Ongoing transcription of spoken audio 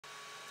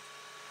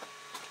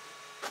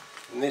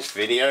In this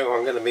video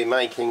I'm going to be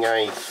making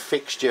a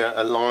fixture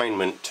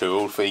alignment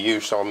tool for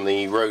use on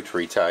the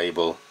rotary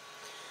table.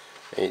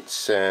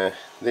 It's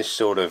this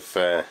sort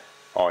of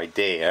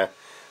idea,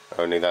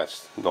 only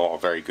that's not a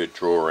very good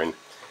drawing.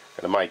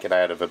 I'm going to make it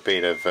out of a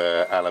bit of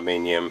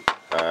aluminium.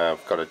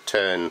 I've got to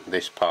turn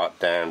this part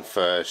down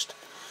first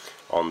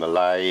on the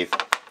lathe,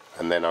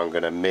 and then I'm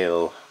going to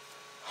mill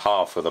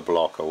half of the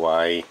block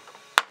away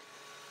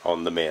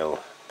on the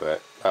mill,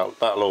 but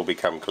that'll all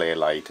become clear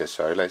later.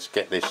 So let's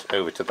get this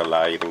over to the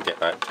lathe and get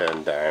that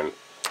turned down.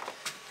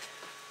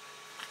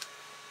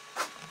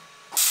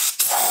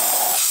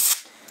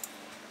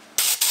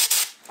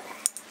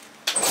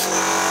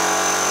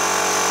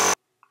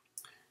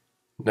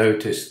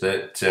 Notice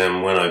that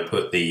when I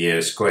put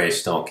the square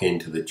stock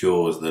into the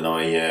jaws that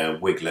I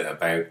wiggle it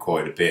about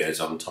quite a bit as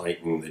I'm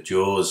tightening the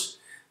jaws.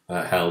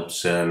 That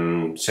helps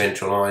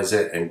centralise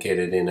it and get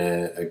it in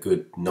a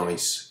good,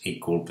 nice,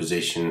 equal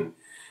position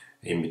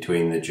in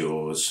between the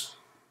jaws.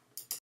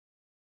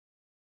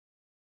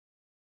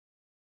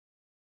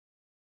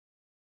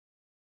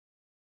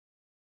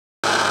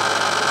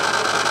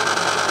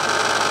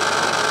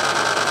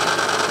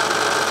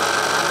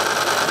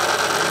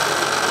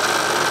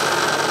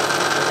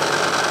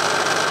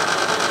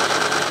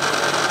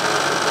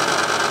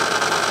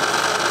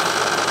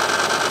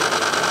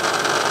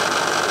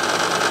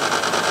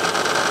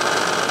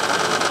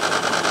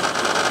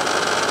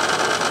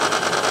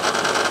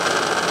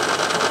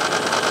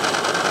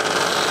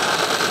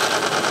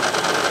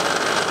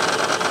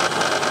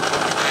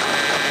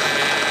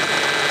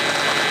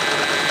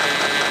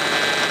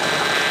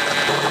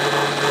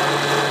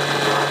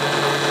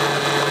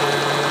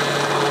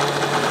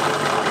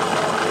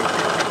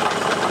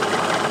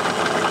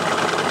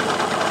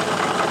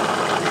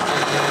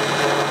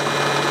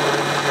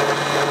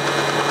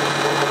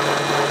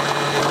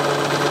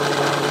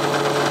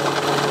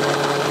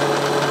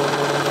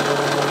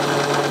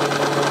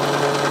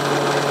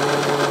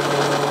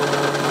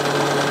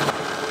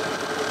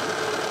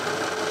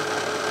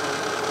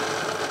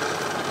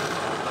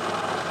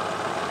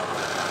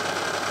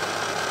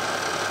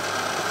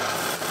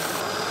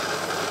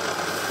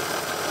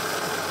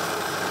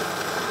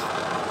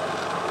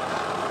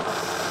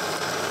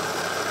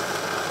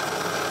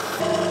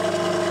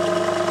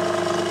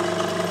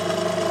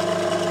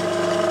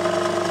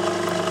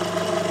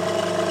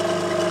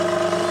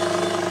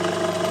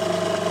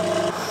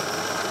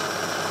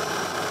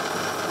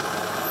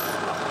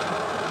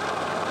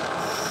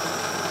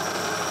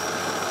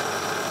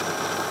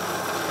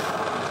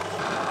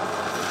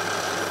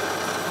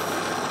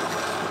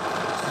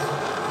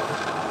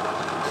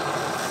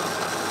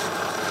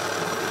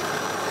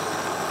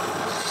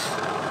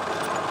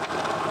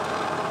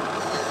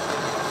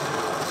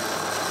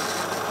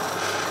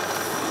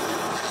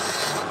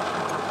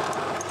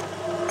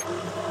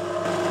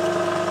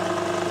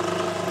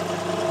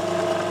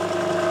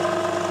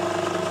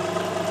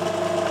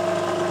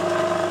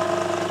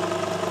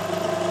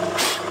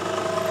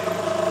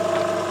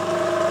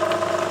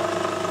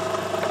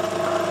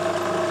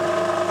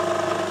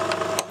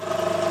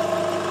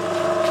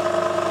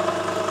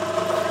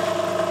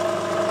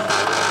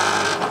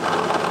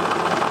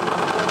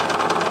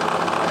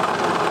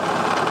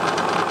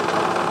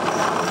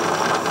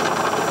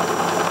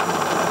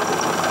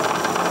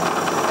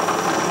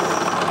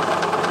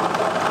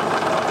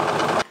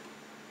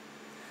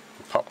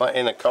 Pop that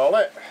in a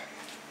collet.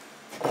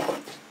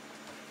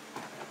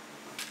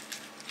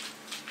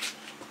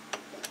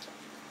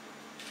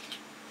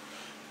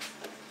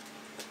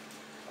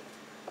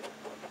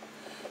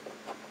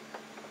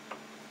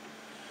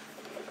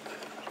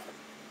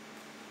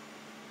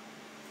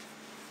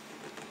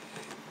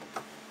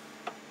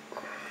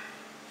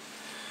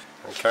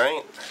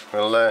 Okay,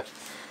 we'll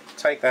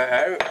take that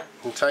out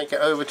and take it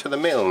over to the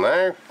mill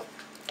now.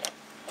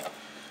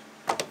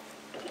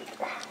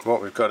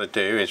 What we've got to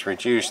do is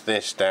reduce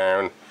this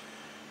down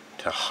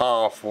to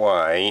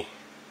halfway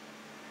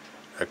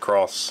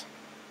across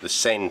the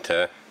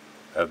centre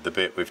of the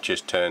bit we've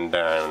just turned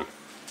down.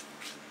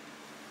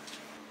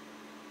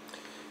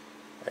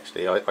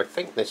 Actually, I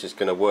think this is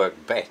going to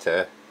work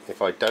better if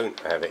I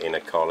don't have it in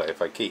a collar,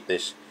 if I keep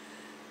this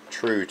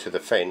true to the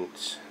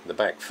fence, the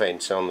back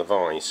fence on the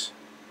vise.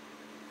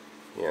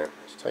 Yeah,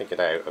 let's take it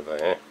out of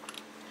there.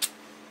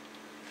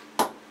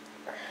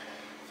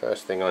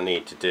 First thing I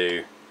need to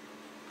do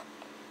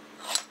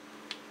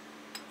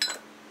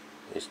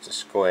is to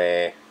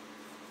square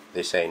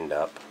this end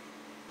up.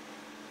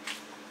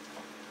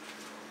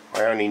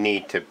 I only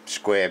need to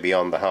square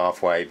beyond the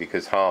halfway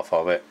because half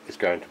of it is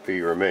going to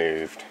be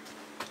removed.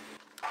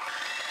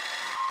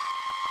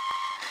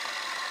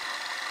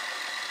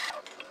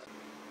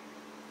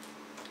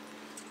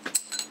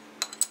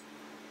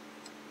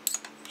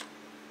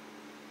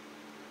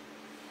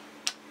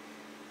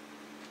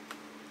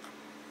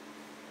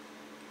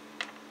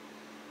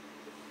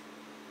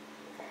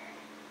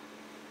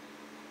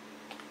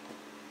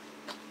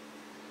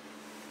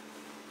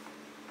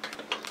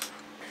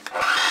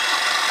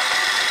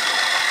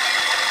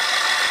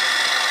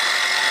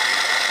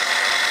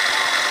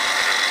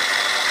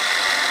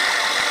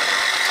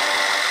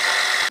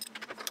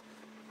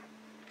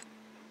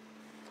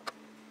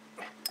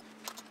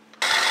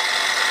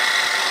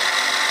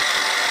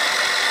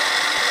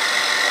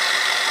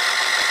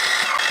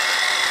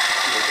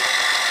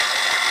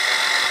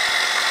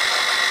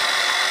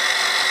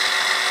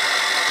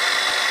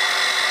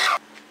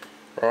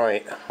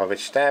 Right, I've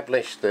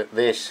established that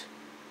this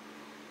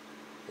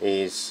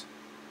is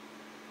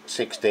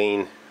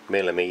 16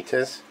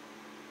 millimeters.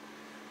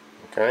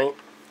 Okay.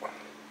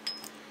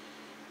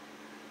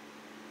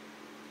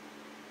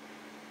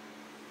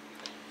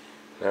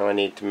 Now I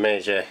need to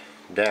measure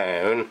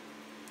down .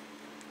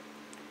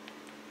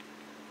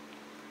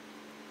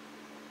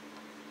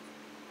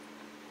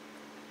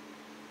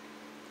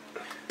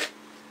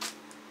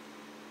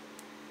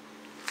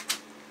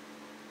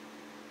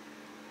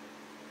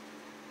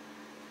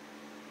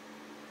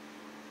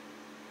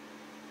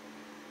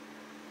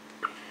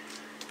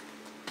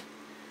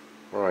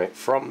 Right,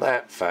 from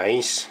that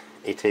face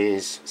it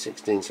is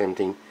 16,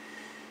 17,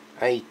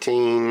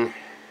 18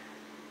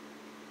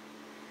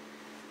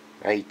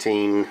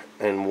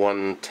 and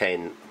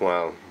 1/10,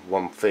 well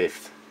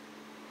 1/5,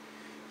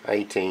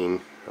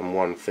 18 and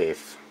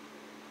 1/5,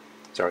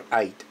 sorry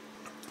 8,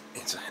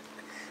 it's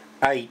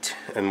 8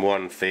 and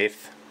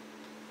 1/5,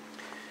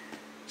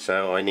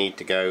 so I need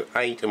to go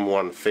 8 and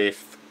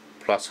 1/5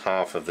 plus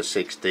half of the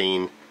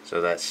 16,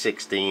 so that's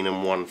 16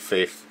 and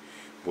 1/5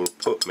 will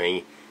put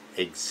me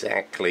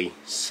exactly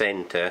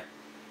centre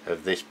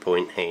of this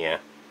point here.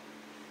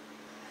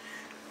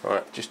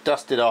 Right, just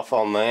dust it off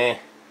on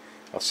there.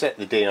 I've set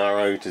the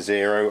DRO to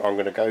 0. I'm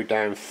going to go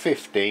down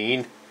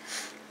 15,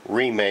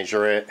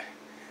 remeasure it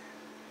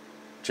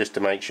just to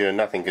make sure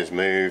nothing has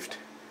moved,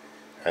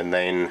 and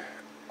then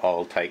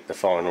I'll take the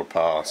final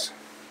pass.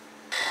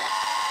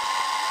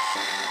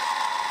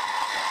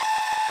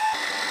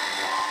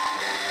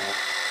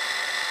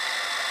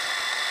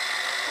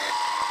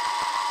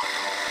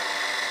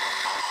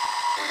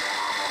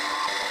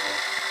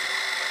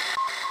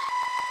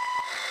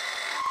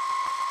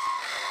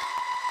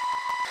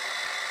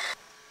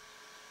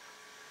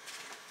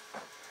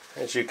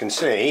 As you can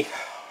see,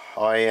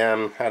 I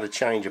had a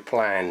change of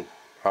plan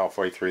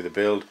halfway through the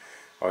build.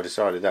 I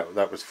decided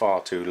that was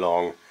far too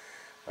long,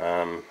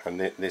 and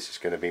this is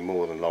going to be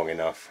more than long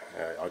enough.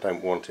 I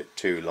don't want it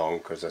too long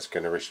because that's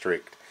going to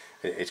restrict.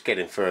 It's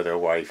getting further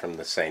away from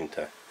the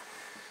centre,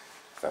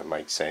 if that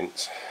makes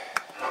sense.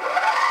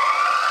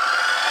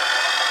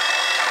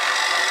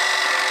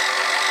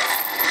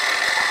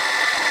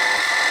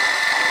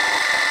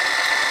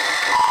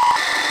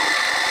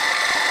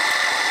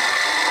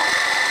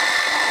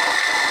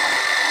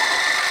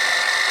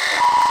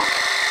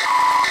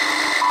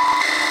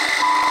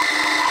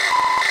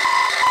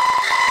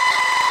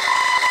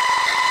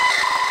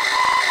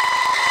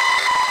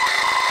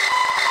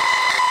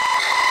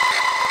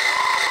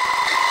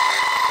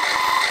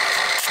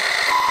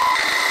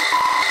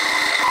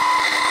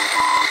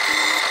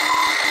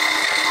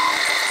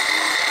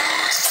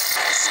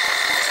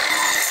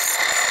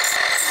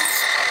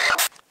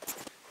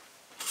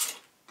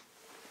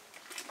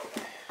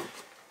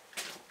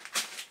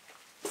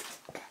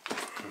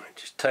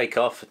 Take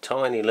off a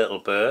tiny little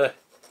burr.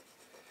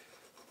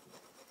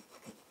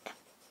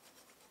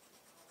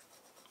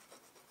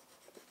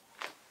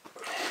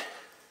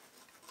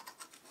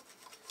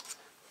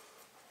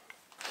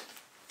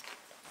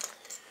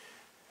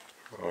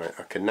 Right,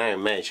 I can now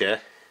measure.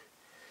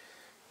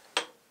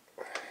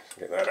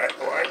 Get that out of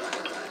the way.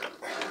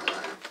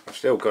 I've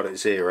still got it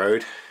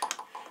zeroed,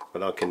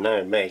 but I can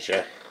now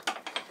measure.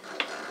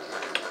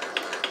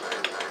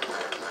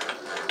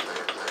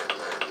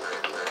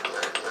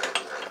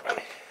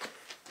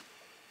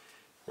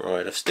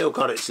 Right, I've still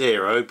got it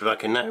zeroed, but I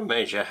can now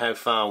measure how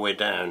far we're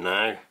down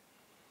now.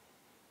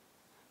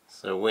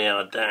 So we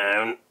are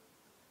down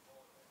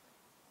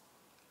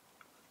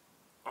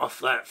off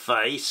that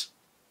face.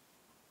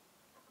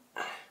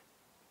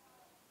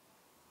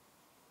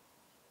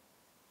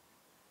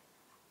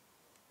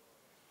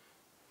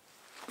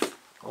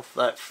 Off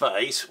that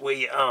face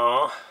we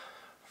are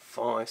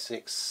 5,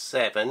 6,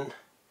 7.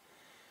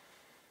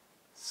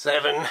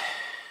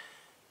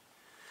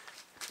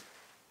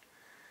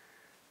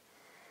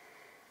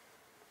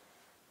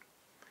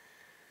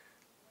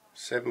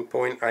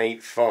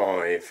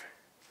 7.85.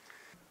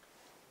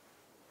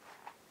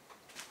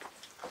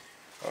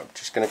 I'm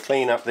just going to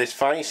clean up this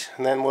face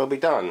and then we'll be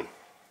done.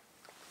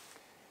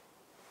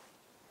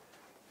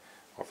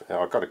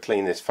 I've got to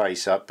clean this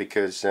face up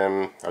because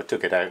I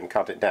took it out and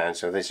cut it down,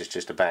 so this is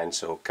just a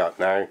bandsaw cut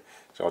now,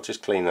 so I'll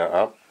just clean that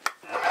up.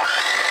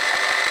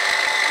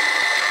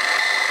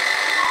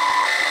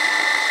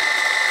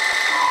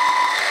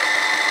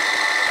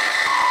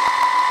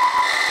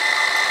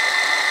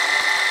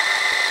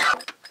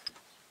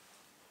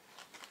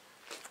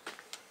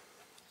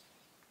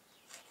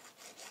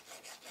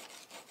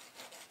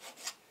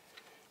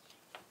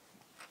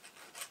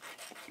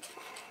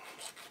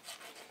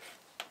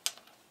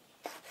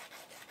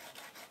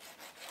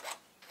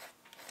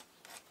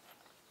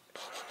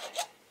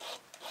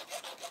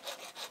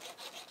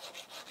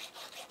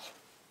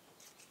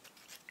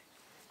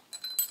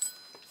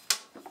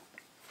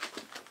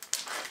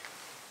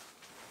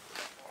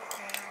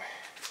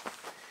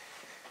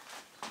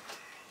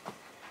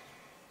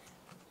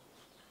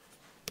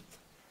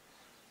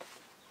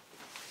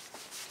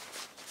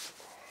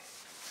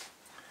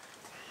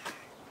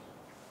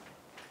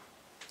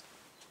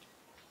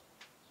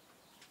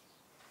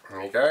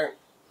 you go.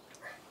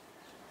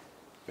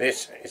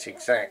 This is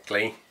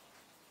exactly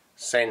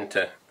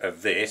centre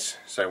of this,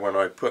 so when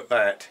I put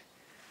that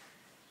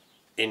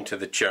into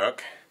the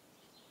chuck,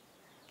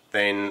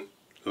 then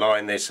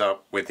line this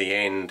up with the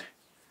end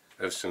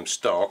of some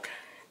stock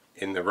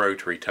in the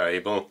rotary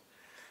table,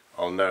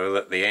 I'll know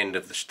that the end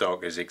of the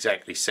stock is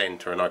exactly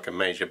centre, and I can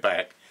measure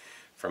back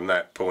from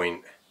that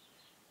point.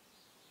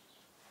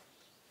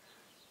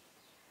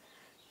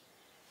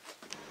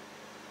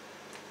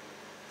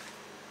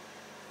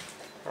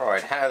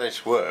 Alright, how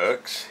this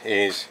works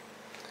is,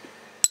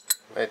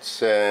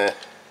 let's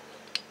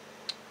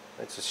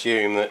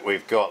assume that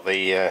we've got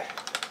the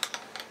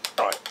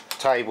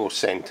table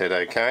centered,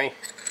 okay?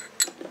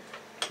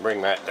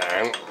 Bring that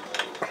down.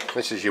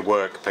 This is your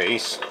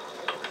workpiece,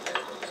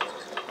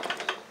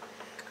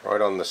 right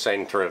on the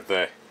center of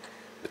the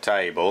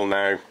table.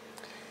 Now,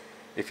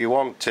 if you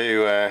want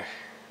to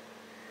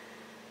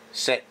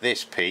set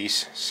this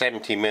piece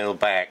 70mm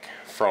back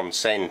from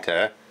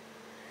center,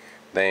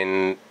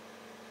 then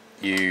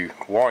you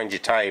wind your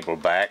table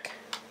back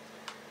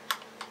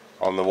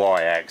on the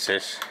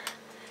y-axis.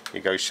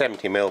 You go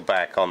 70mm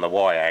back on the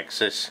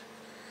y-axis,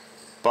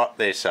 butt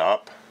this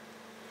up,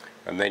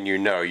 and then you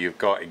know you've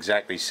got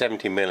exactly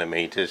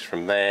 70mm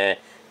from there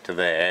to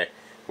there,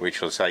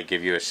 which will say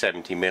give you a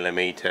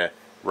 70mm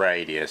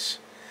radius.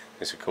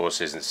 This of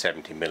course isn't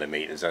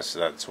 70mm,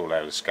 that's all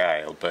out of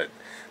scale, but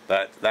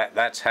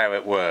that's how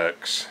it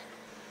works.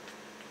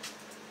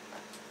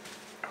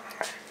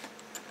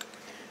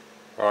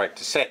 Right,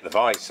 to set the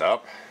vise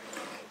up,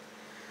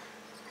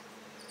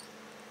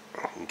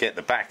 get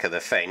the back of the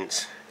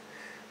fence,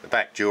 the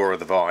back jaw of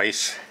the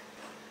vise,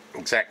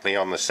 exactly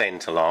on the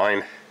centre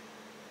line.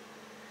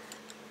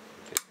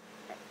 Just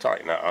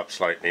tighten that up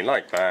slightly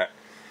like that,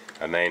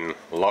 and then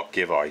lock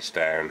your vise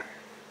down.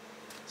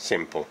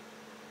 Simple.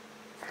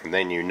 And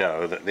then you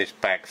know that this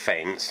back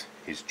fence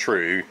is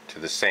true to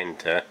the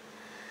centre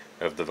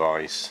of the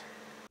vise.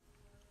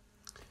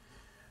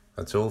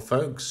 That's all,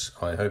 folks.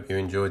 I hope you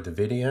enjoyed the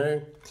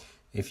video.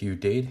 If you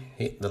did,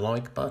 hit the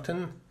like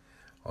button.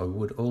 I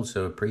would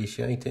also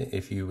appreciate it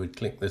if you would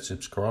click the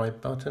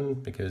subscribe button,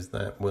 because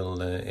that will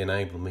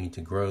enable me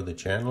to grow the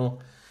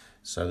channel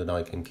so that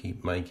I can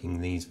keep making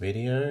these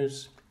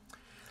videos.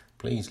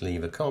 Please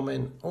leave a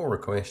comment or a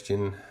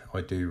question.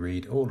 I do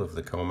read all of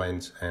the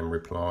comments and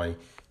reply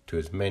to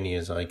as many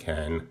as I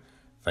can.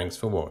 Thanks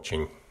for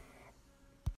watching.